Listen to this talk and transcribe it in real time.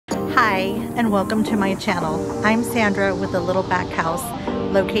Hi, and welcome to my channel. I'm Sandra with the Little Back House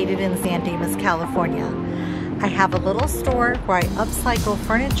located in San Dimas, California. I have a little store where I upcycle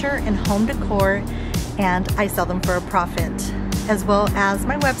furniture and home decor, and I sell them for a profit, as well as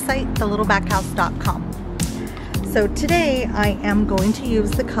my website, thelittlebackhouse.com. So today I am going to use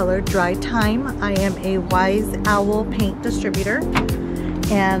the color Dry Time. I am a Wise Owl paint distributor,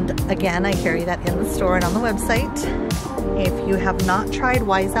 and again, I carry that in the store and on the website. If you have not tried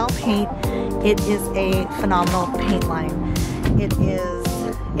Wise Owl paint, it is a phenomenal paint line. It is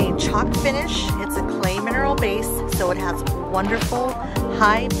a chalk finish. It's a clay mineral base, so it has wonderful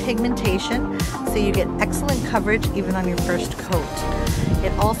high pigmentation, so you get excellent coverage even on your first coat.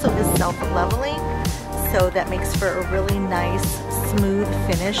 It also is self-leveling, so that makes for a really nice smooth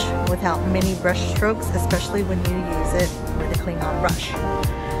finish without many brush strokes, especially when you use it with a clean on brush.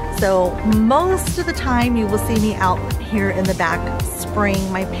 So most of the time you will see me out here in the back spraying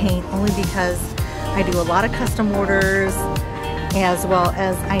my paint, only because I do a lot of custom orders, as well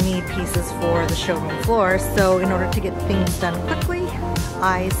as I need pieces for the showroom floor. So in order to get things done quickly,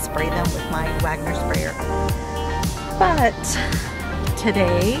 I spray them with my Wagner sprayer. But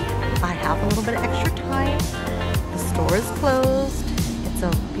today I have a little bit of extra time. The store is closed. It's a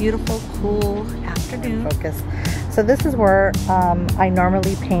beautiful, cool afternoon. Focus. So this is where I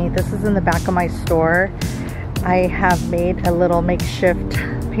normally paint. This is in the back of my store. I have made a little makeshift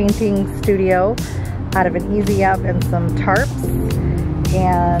painting studio out of an Easy Up and some tarps.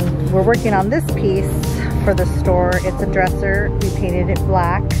 And we're working on this piece for the store. It's a dresser. We painted it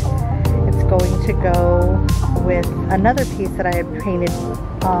black. It's going to go with another piece that I had painted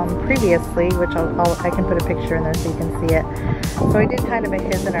previously, which I can put a picture in there so you can see it. So I did kind of a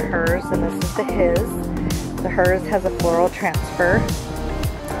his and a hers, and this is the his. The hers has a floral transfer.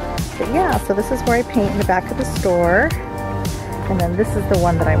 But yeah, so this is where I paint in the back of the store. And then this is the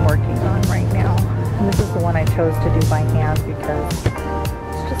one that I'm working on right now. And this is the one I chose to do by hand because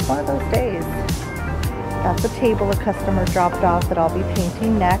it's just one of those days. That's a table a customer dropped off that I'll be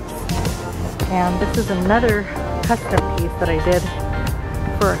painting next. And this is another custom piece that I did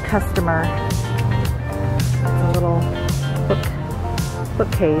for a customer. It's a little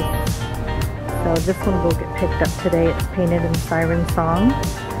bookcase. So this one will get picked up today. It's painted in Siren Song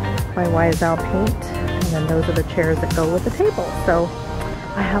by Wise Owl Paint. And then those are the chairs that go with the table. So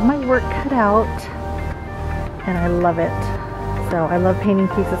I have my work cut out and I love it. So I love painting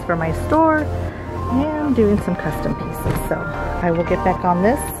pieces for my store and doing some custom pieces. So I will get back on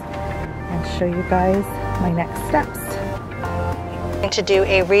this and show you guys my next steps. I'm going to do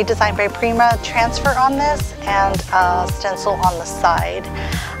a Redesign by PRIMA transfer on this and a stencil on the side.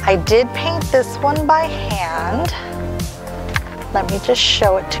 I did paint this one by hand. Let me just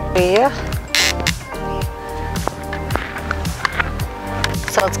show it to you.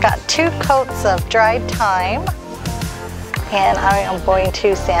 So it's got 2 coats of Dried Time, and I am going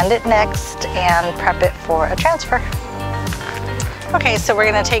to sand it next and prep it for a transfer. Okay, so we're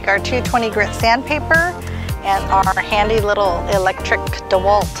going to take our 220 grit sandpaper and our handy little electric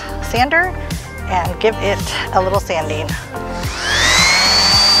DeWalt sander and give it a little sanding.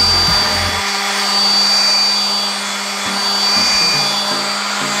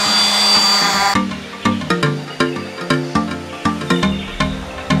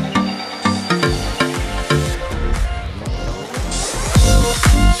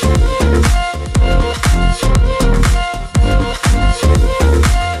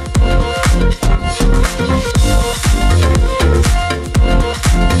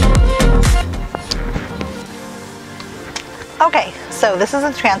 Okay, so this is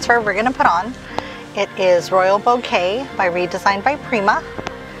a transfer we're going to put on. It is Royal Bouquet by Redesign by PRIMA.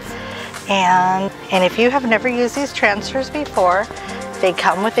 And if you have never used these transfers before, they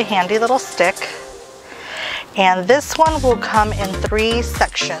come with a handy little stick. And this one will come in 3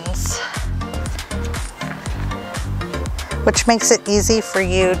 sections, which makes it easy for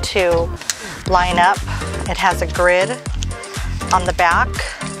you to line up. It has a grid on the back,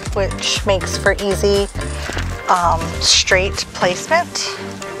 which makes for easy straight placement.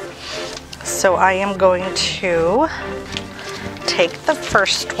 So I am going to take the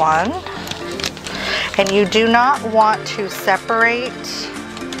first one, and you do not want to separate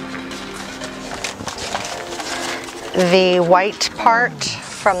the white part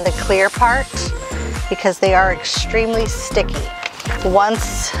from the clear part because they are extremely sticky.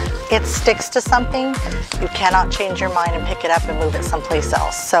 Once it sticks to something, you cannot change your mind and pick it up and move it someplace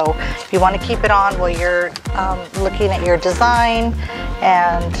else. So if you want to keep it on while you're looking at your design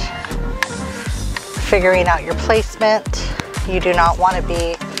and figuring out your placement, you do not want to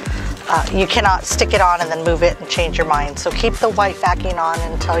be you cannot stick it on and then move it and change your mind. So keep the white backing on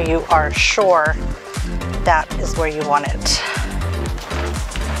until you are sure that is where you want it.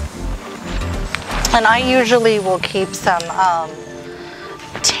 And I usually will keep some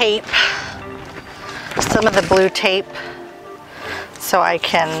tape, some of the blue tape, so I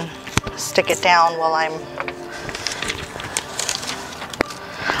can stick it down while I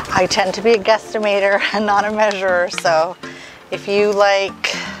tend to be a guesstimator and not a measurer, so if you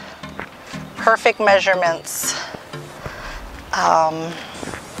like perfect measurements, I'm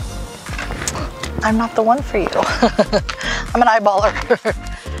not the one for you. I'm an eyeballer.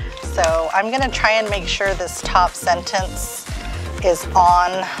 So I'm gonna try and make sure this top sentence is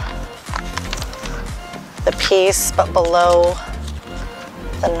on the piece but below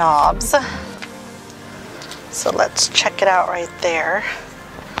the knobs. So let's check it out right there.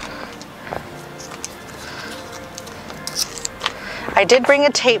 I did bring a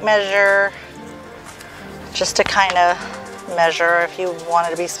tape measure just to kind of measure if you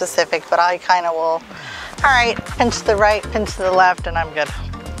wanted to be specific, but I kind of will, all right, pinch to the right, pinch to the left, and I'm good.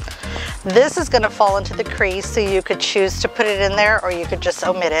 This is going to fall into the crease, so you could choose to put it in there or you could just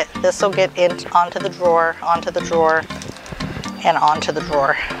omit it. This will get onto the drawer, and onto the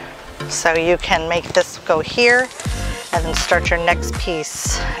drawer. So you can make this go here and then start your next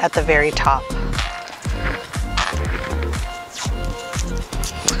piece at the very top.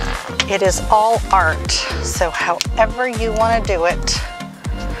 It is all art, so however you want to do it,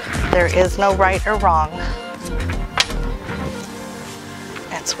 there is no right or wrong.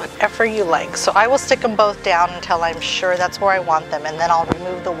 It's whatever you like. So I will stick them both down until I'm sure that's where I want them, and then I'll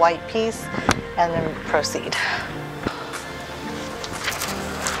remove the white piece and then proceed.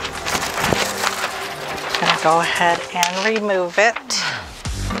 I'm gonna go ahead and remove it.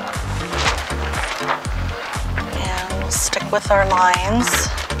 And we'll stick with our lines.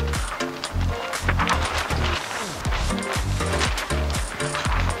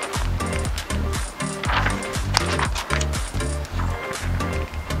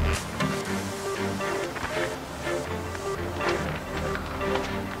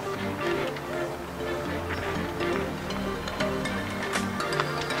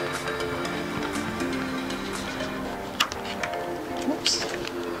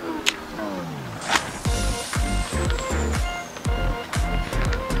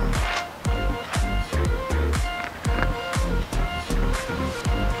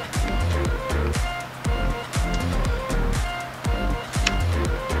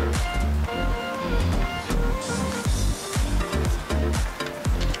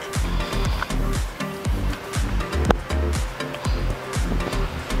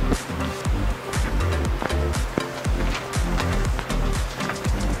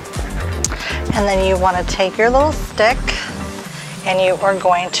 And then you want to take your little stick and you are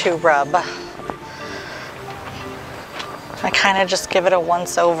going to rub. I kind of just give it a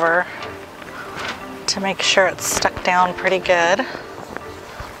once over to make sure it's stuck down pretty good.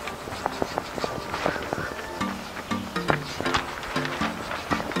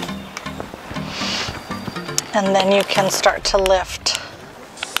 And then you can start to lift.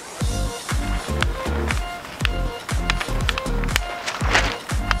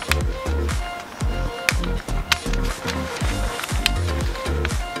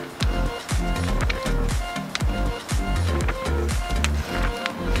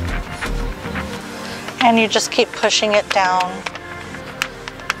 And you just keep pushing it down.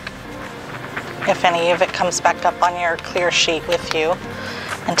 If any of it comes back up on your clear sheet with you,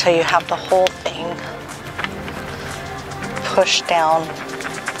 until you have the whole thing pushed down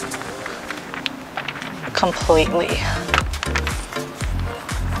completely.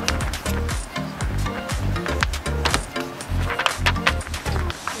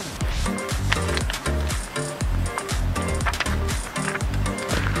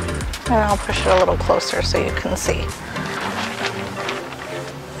 And I'll push it a little closer so you can see.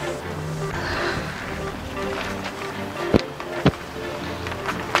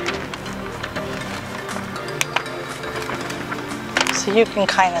 So you can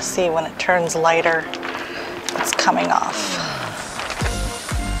kind of see when it turns lighter, it's coming off.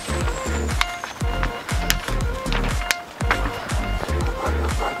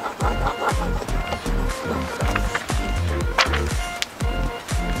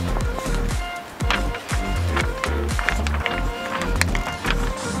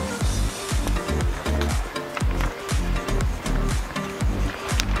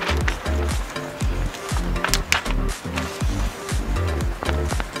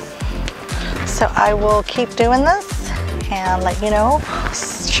 So I will keep doing this and let you know,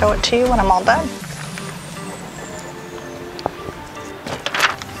 show it to you when I'm all done.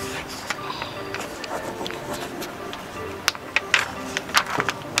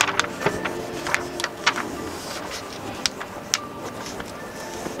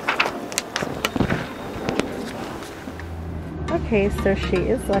 Okay, so she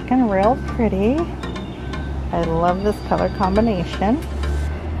is looking real pretty. I love this color combination.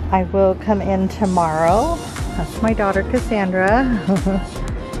 I will come in tomorrow. That's my daughter Cassandra.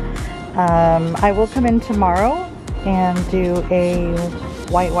 I will come in tomorrow and do a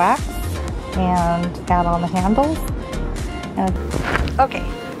white wax and add on the handles. Okay,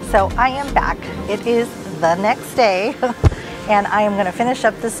 so I am back. It is the next day and I am going to finish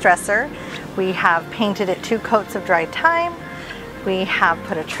up this dresser. We have painted it 2 coats of dry thyme. We have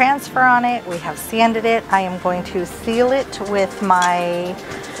put a transfer on it. We have sanded it. I am going to seal it with my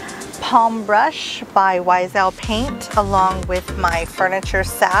palm brush by Wise Owl Paint along with my furniture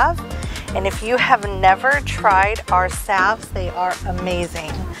salve. And if you have never tried our salves, they are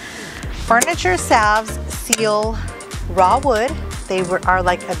amazing. Furniture salves seal raw wood. They are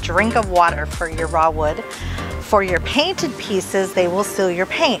like a drink of water for your raw wood. For your painted pieces, they will seal your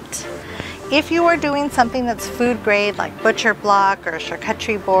paint. If you are doing something that's food grade like butcher block or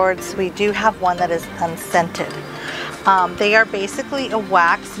charcuterie boards, we do have one that is unscented. They are basically a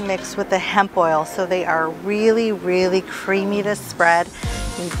wax mixed with the hemp oil, so they are really, really creamy to spread.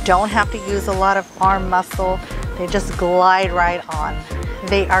 You don't have to use a lot of arm muscle. They just glide right on.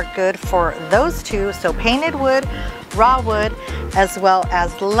 They are good for those two, so painted wood, raw wood, as well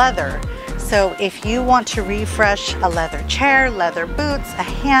as leather. So if you want to refresh a leather chair, leather boots, a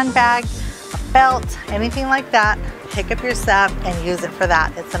handbag, a belt, anything like that, pick up your salve and use it for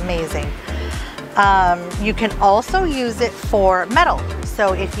that. It's amazing. You can also use it for metal.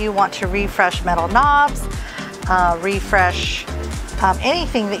 So if you want to refresh metal knobs, refresh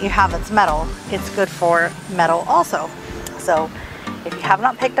anything that you have that's metal, it's good for metal also. So if you have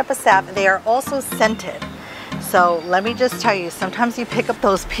not picked up a salve, they are also scented. So let me just tell you, sometimes you pick up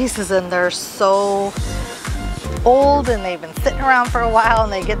those pieces and they're so old and they've been sitting around for a while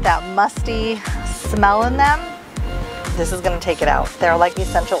and they get that musty smell in them. This is going to take it out. They're like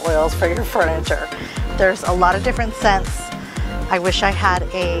essential oils for your furniture. There's a lot of different scents. I wish I had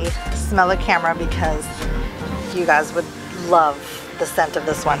a smell a camera because you guys would love the scent of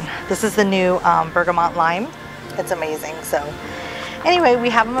this one. This is the new bergamot lime. It's amazing. So anyway, we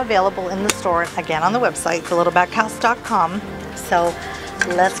have them available in the store, again on the website, thelittlebackhouse.com. So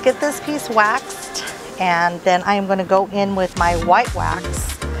let's get this piece waxed, and then I am going to go in with my white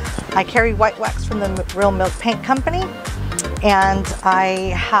wax. I carry white wax from the Real Milk Paint Company, and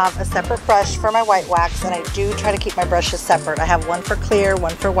I have a separate brush for my white wax, and I do try to keep my brushes separate. I have one for clear,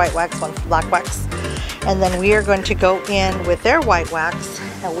 one for white wax, one for black wax. And then we are going to go in with their white wax,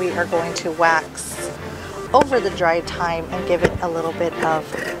 and we are going to wax over the dry thyme and give it a little bit of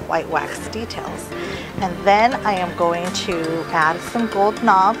white wax details. And then I am going to add some gold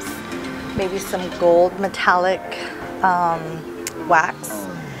knobs, maybe some gold metallic wax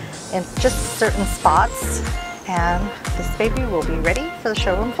in just certain spots, and this baby will be ready for the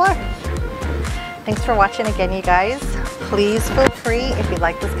showroom floor. Thanks for watching again, you guys. Please feel free, if you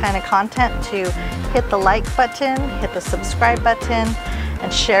like this kind of content, to hit the like button, hit the subscribe button,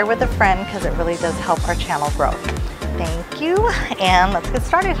 and share with a friend because it really does help our channel grow. Thank you, and let's get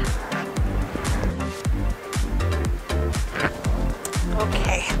started.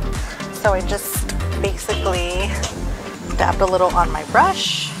 Okay, so I just basically dabbed a little on my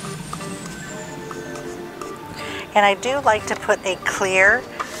brush. And I do like to put a clear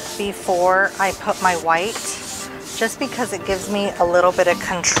before I put my white, just because it gives me a little bit of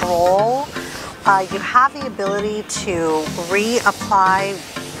control. You have the ability to reapply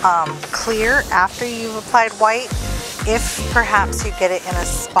clear after you've applied white, if perhaps you get it in a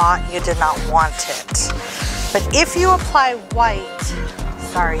spot you did not want it. But if you apply white,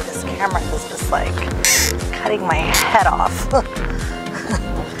 sorry, this camera is just like cutting my head off.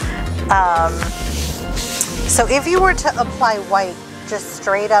 So if you were to apply white just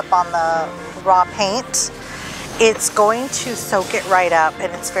straight up on the raw paint, it's going to soak it right up,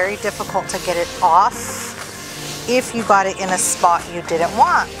 and it's very difficult to get it off if you got it in a spot you didn't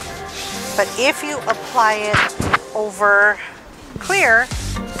want. But if you apply it over clear,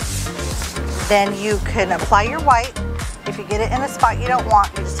 then you can apply your white. If you get it in a spot you don't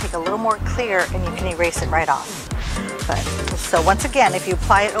want, you just take a little more clear and you can erase it right off. But so once again, if you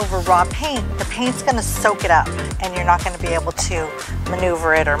apply it over raw paint, the paint's going to soak it up, and you're not going to be able to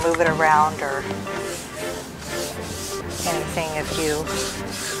maneuver it or move it around or anything if you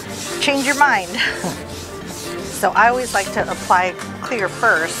change your mind. So I always like to apply clear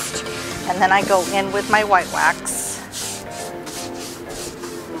first, and then I go in with my white wax.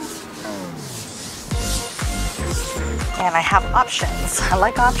 And I have options. I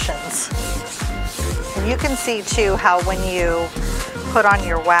like options. And you can see too how when you put on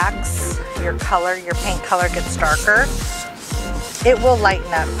your wax, your color, your paint color gets darker. it will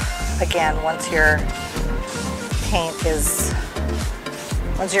lighten up again once your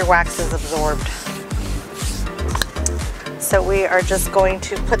wax is absorbed. So we are just going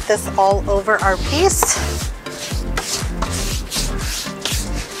to put this all over our piece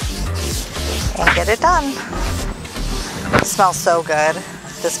and get it done. It smells so good,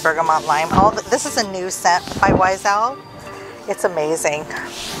 this bergamot lime. This is a new scent by Wise Owl. It's amazing.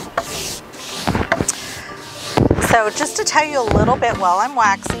 So just to tell you a little bit while I'm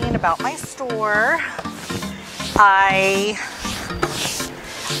waxing about my store, I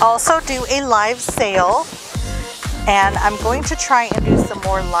also do a live sale, and I'm going to try and do some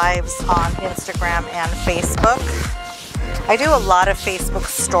more lives on Instagram and Facebook. I do a lot of Facebook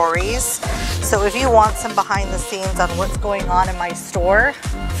stories, so if you want some behind the scenes on what's going on in my store,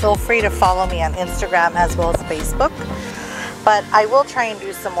 feel free to follow me on Instagram as well as Facebook. But I will try and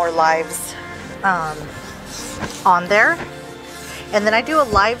do some more lives on there. And then I do a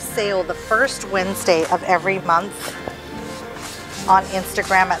live sale the first Wednesday of every month on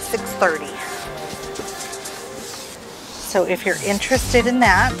Instagram at 6:30. So if you're interested in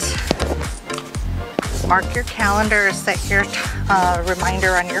that, mark your calendar or set your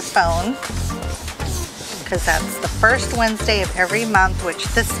reminder on your phone, because that's the first Wednesday of every month, which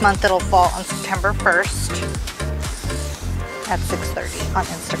this month it'll fall on September 1st at 6:30 on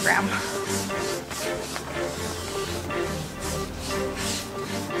Instagram.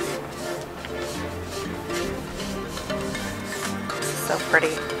 So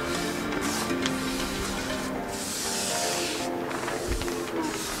pretty.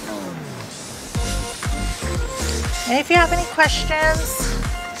 And if you have any questions,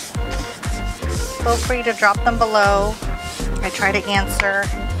 feel free to drop them below. I try to answer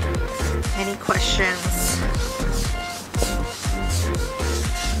any questions.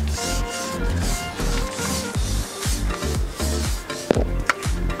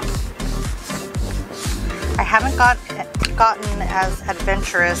 I haven't gotten as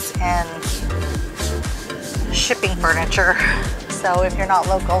adventurous in shipping furniture, so if you're not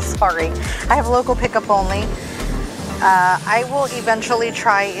local, sorry. I have local pickup only. I will eventually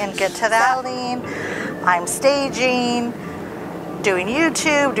try and get to that. I'm staging, doing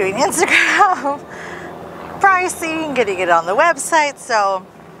YouTube, doing Instagram, pricing, getting it on the website, so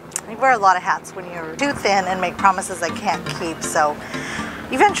you wear a lot of hats when you're too thin and make promises I can't keep. So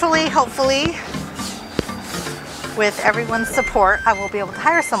eventually, hopefully, with everyone's support, I will be able to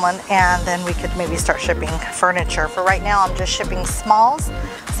hire someone, and then we could maybe start shipping furniture. For right now, I'm just shipping smalls,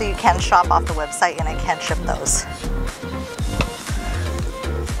 so you can shop off the website and I can ship those.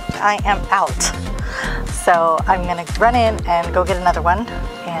 I am out. So I'm gonna run in and go get another one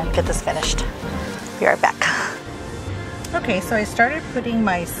and get this finished. Be right back. Okay, so I started putting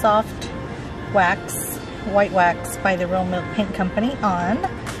my soft wax, white wax by the Real Milk Paint Company on.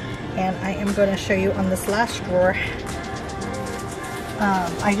 And I am going to show you on this last drawer.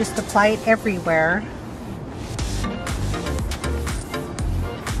 I just apply it everywhere.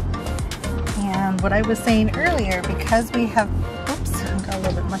 And what I was saying earlier, because we have, oops, I got a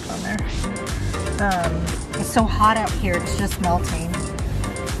little bit much on there. It's so hot out here, it's just melting.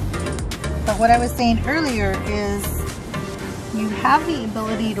 But what I was saying earlier is you have the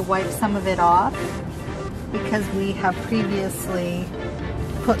ability to wipe some of it off because we have previously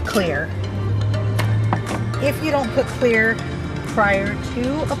put clear. If you don't put clear prior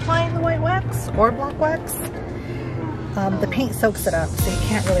to applying the white wax or black wax, the paint soaks it up, so you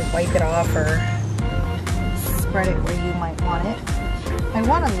can't really wipe it off or spread it where you might want it. I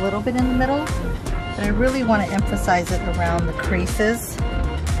want a little bit in the middle, but I really want to emphasize it around the creases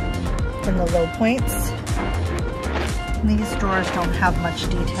and the low points. And these drawers don't have much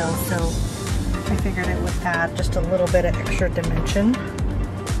detail, so I figured it would add just a little bit of extra dimension.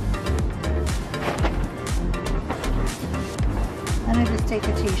 And I just take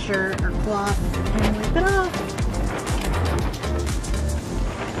a t-shirt or cloth and wipe it off.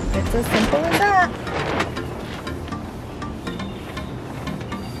 It's as simple as that.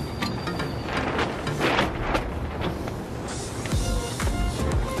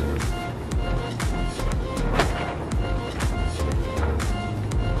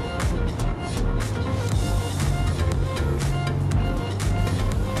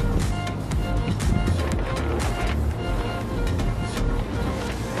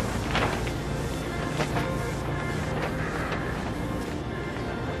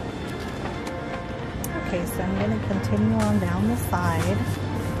 Okay, so I'm going to continue on down the side,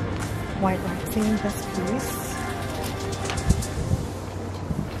 white waxing this piece.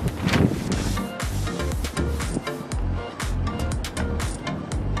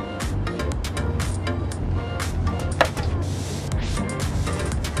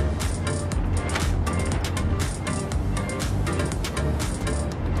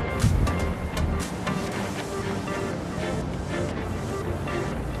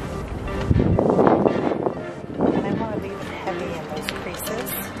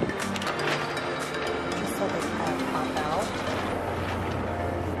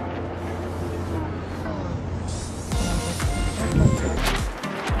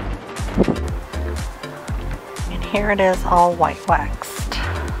 here it is, all white waxed.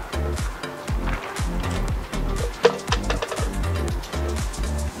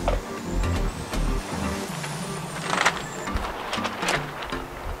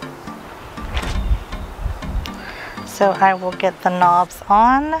 So I will get the knobs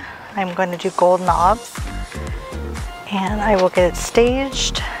on. I'm going to do gold knobs, and I will get it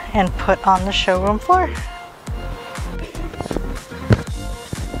staged and put on the showroom floor.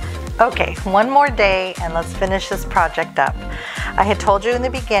 Okay, one more day and let's finish this project up. I had told you in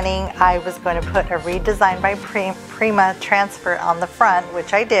the beginning I was going to put a redesigned by PRIMA transfer on the front,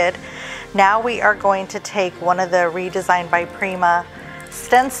 which I did. Now we are going to take one of the redesigned by PRIMA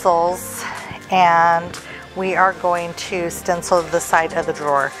stencils and we are going to stencil the side of the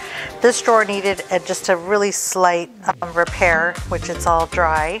drawer. This drawer needed just a really slight repair, which it's all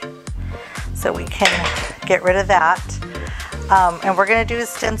dry, so we can get rid of that. And we're going to do a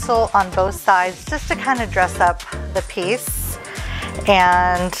stencil on both sides just to kind of dress up the piece.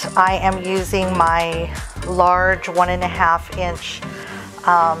 And I am using my large 1.5 inch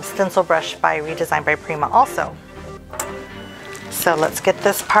stencil brush by Redesigned by PRIMA also. So let's get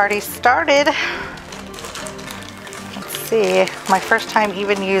this party started. See, my first time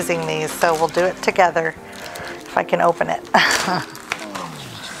even using these, so we'll do it together if I can open it.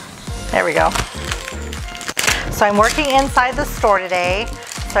 There we go. So I'm working inside the store today,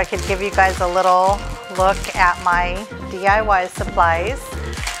 so I could give you guys a little look at my DIY supplies.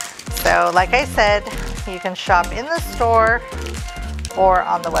 So like I said, you can shop in the store or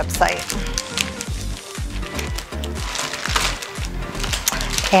on the website.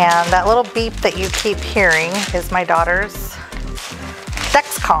 And that little beep that you keep hearing is my daughter's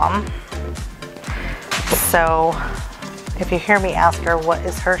Dexcom. So if you hear me ask her what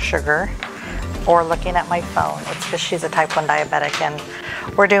is her sugar or looking at my phone, it's because she's a type 1 diabetic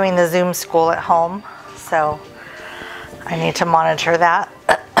and we're doing the Zoom school at home. So I need to monitor that.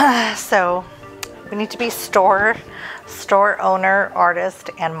 So we need to be store owner, artist,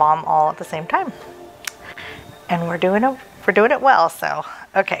 and mom all at the same time. And we're doing it well, so.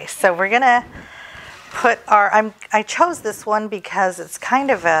 Okay, so we're gonna put our, I chose this one because it's kind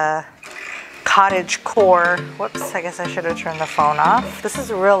of a cottage core. Whoops, I guess I should have turned the phone off. This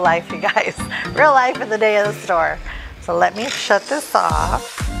is real life, you guys. Real life in the day of the store. So let me shut this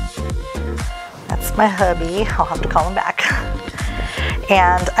off. That's my hubby. I'll have to call him back.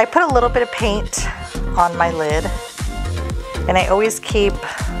 And I put a little bit of paint on my lid. And I always keep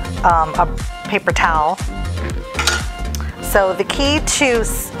a paper towel. So the key to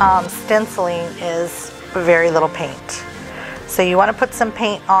stenciling is very little paint. So you want to put some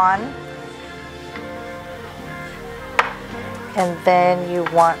paint on, and then you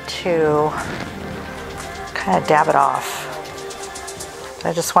want to kind of dab it off.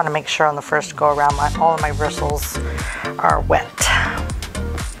 I just want to make sure on the first go around all of my bristles are wet.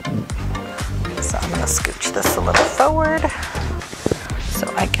 So I'm going to scooch this a little forward so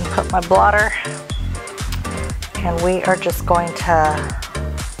I can put my blotter. And we are just going to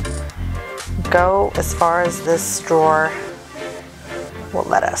go as far as this drawer will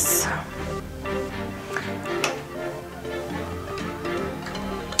let us.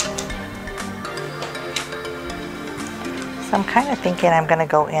 So I'm kind of thinking I'm going to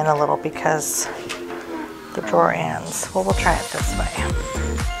go in a little because the drawer ends. Well, we'll try it this way.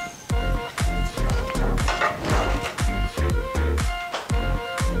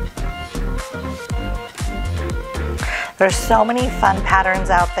 There's so many fun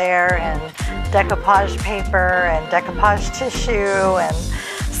patterns out there, and decoupage paper and decoupage tissue and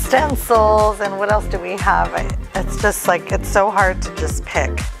stencils, and what else do we have? It's just like, it's so hard to just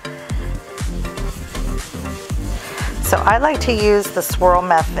pick. So I like to use the swirl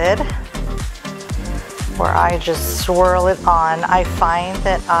method where I just swirl it on. I find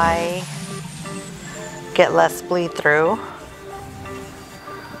that I get less bleed through.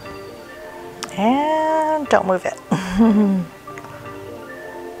 And don't move it.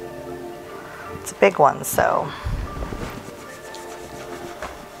 It's a big one, so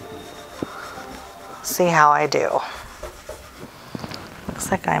see how I do. Looks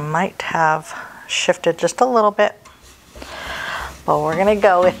like I might have shifted just a little bit, but we're gonna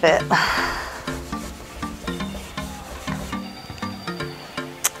go with it.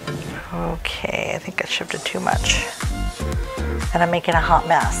 Okay, I think I shifted too much and I'm making a hot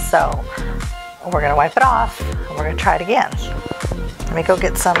mess, so we're gonna wipe it off and we're gonna try it again. Let me go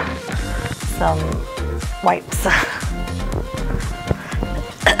get some wipes.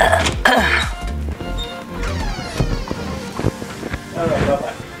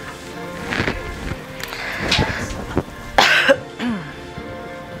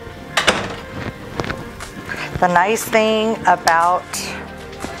 The nice thing about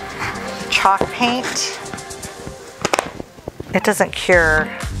chalk paint, it doesn't cure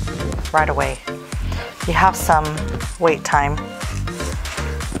right away. You have some wait time.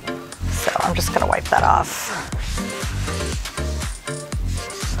 So I'm just gonna wipe that off.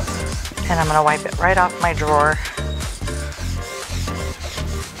 And I'm gonna wipe it right off my drawer.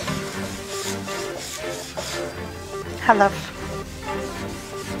 Hello.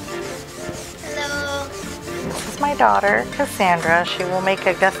 Hello. This is my daughter, Cassandra. She will make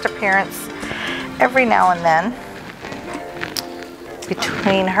a guest appearance every now and then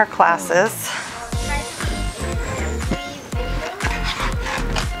between her classes.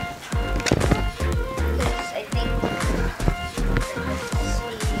 I think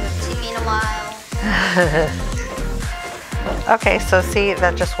you've seen me in a while. Okay, so see,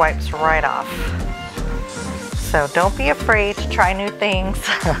 that just wipes right off. So don't be afraid to try new things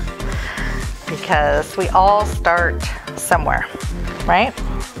because we all start somewhere, right?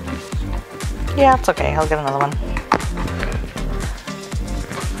 Yeah, it's okay. I'll get another one.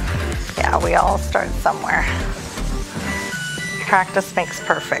 Yeah, we all start somewhere. Practice makes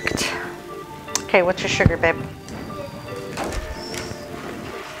perfect. Okay, what's your sugar, babe?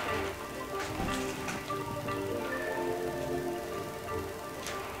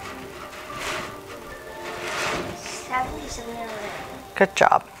 Good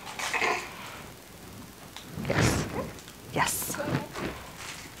job. Yes. Yes.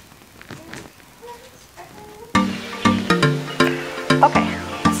 Okay,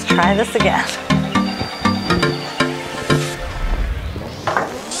 let's try this again.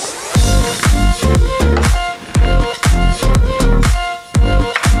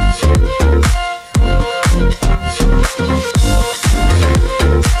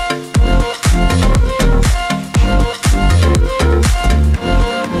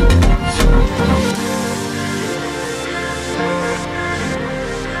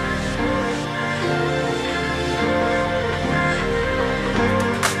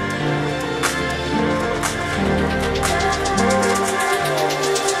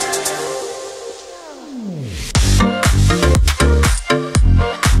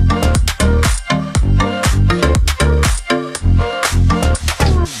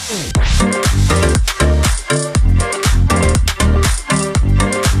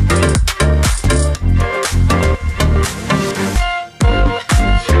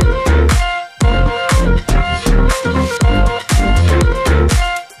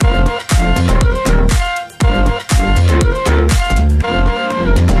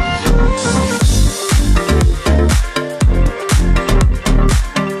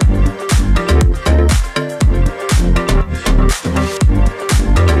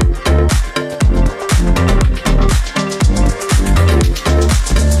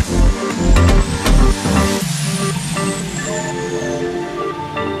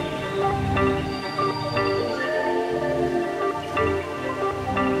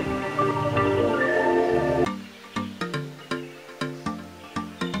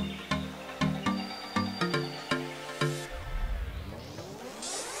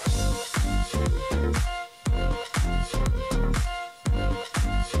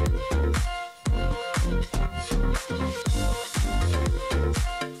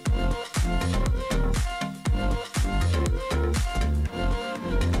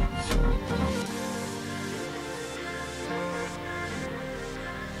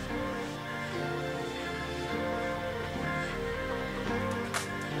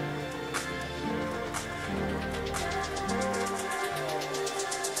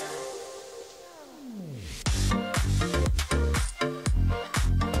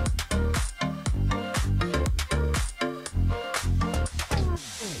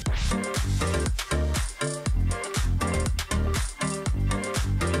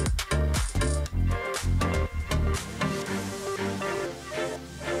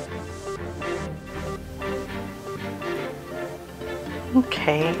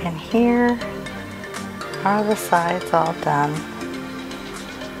 Okay, and here are the sides all done.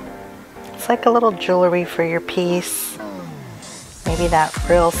 It's like a little jewelry for your piece. Maybe that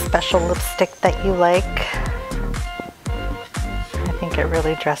real special lipstick that you like. I think it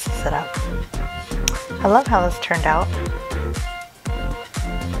really dresses it up. I love how this turned out.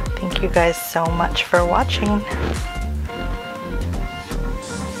 Thank you guys so much for watching.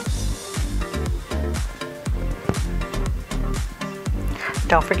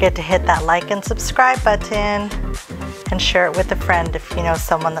 Don't forget to hit that like and subscribe button and share it with a friend if you know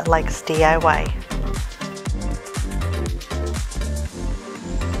someone that likes DIY.